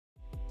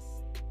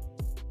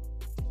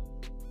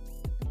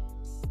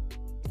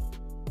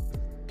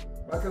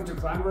Welcome to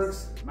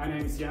Climeworks. My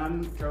name is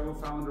Jan,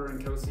 co-founder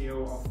and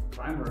co-CEO of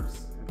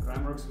Climeworks. At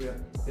Climeworks we are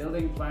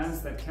building plants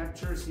that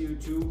capture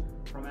CO2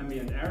 from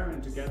ambient air,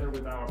 and together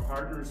with our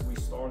partners we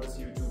store the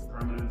CO2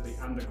 permanently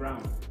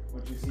underground.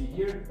 What you see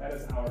here, that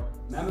is our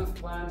mammoth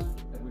plant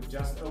that we've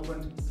just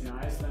opened in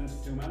Iceland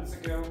 2 months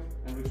ago,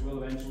 and which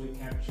will eventually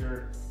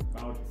capture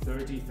about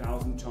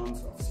 30,000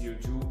 tons of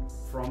CO2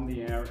 from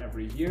the air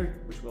every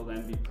year, which will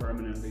then be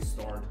permanently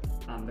stored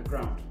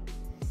underground.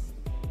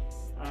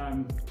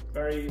 I'm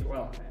very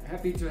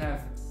happy to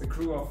have the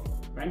crew of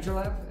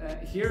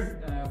Venturelab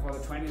here for the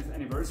 20th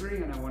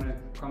anniversary, and I want to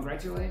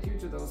congratulate you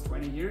to those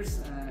 20 years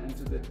and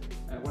to the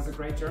it was a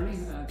great journey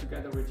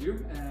together with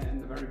you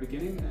in the very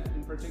beginning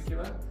in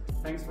particular.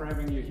 Thanks for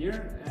having you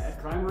here. At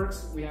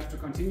Climeworks we have to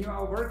continue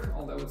our work,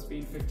 although it's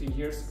been 15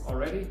 years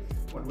already.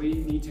 What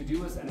we need to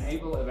do is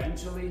enable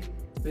eventually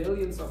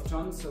billions of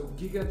tons, so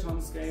gigaton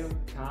scale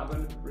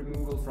carbon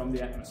removal from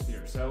the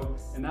atmosphere. So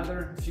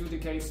another few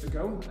decades to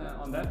go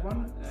on that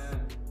one.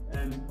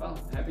 And well,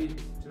 happy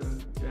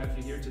to have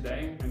you here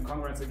today, and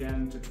congrats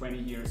again to 20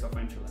 years of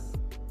Venturelab.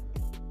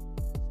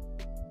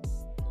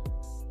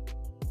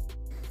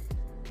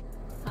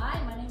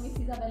 Hi, my name is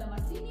Isabella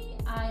Martini.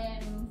 I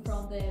am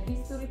from the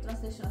Wyss Center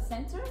Translational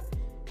Center,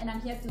 and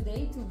I'm here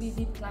today to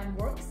visit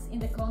Climeworks in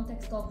the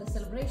context of the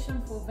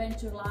celebration for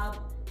Venturelab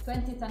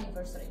 20th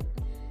anniversary.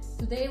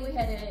 Today we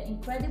had an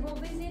incredible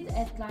visit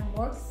at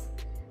Climeworks,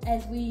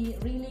 as we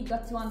really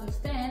got to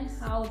understand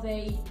how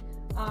they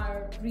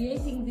are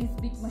creating this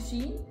big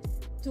machine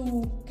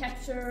to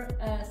capture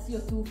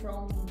CO2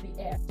 from the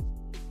air.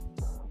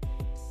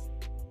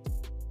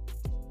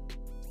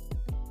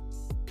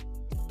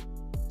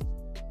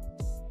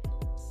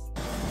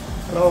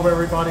 Hello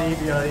everybody,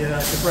 we are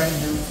at the brand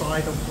new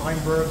site of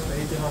Climeworks, the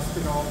ETH Zurich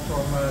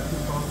from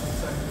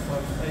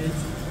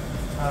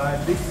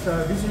 2007-2008. This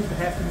visit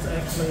happens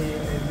actually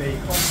in the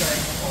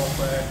context of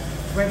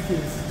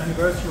 20th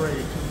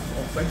anniversary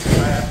of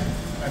Venturelab.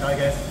 And I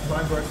guess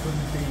Climeworks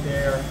wouldn't be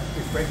there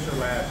if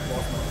Venturelab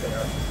was not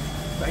there.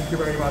 Thank you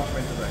very much,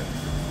 Venturelab.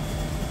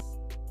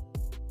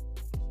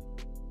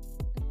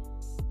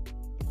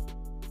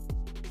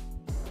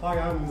 Hi,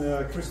 I'm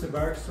Christer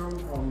Bergstroem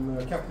from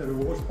Capital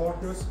Rewards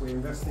Partners. We're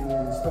investing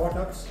in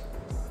startups.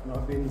 And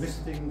I've been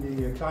visiting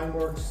the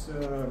Climeworks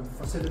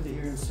facility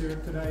here in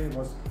Zurich today. It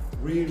was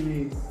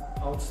really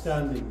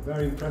outstanding,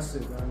 very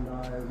impressive, and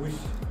I wish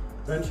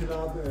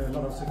Venturelab a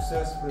lot of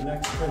success for the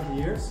next 20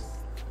 years.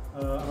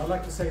 I'd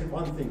like to say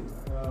one thing.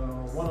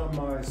 One of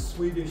my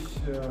Swedish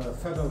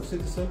fellow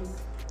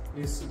citizens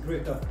is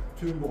Greta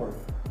Thunberg,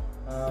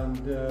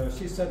 and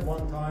she said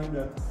one time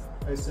that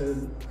there's a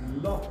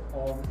lot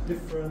of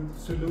different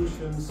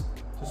solutions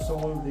to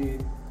solve the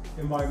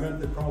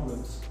environmental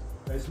problems.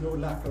 There's no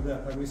lack of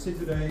that, and we see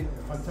today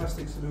a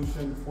fantastic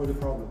solution for the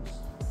problems.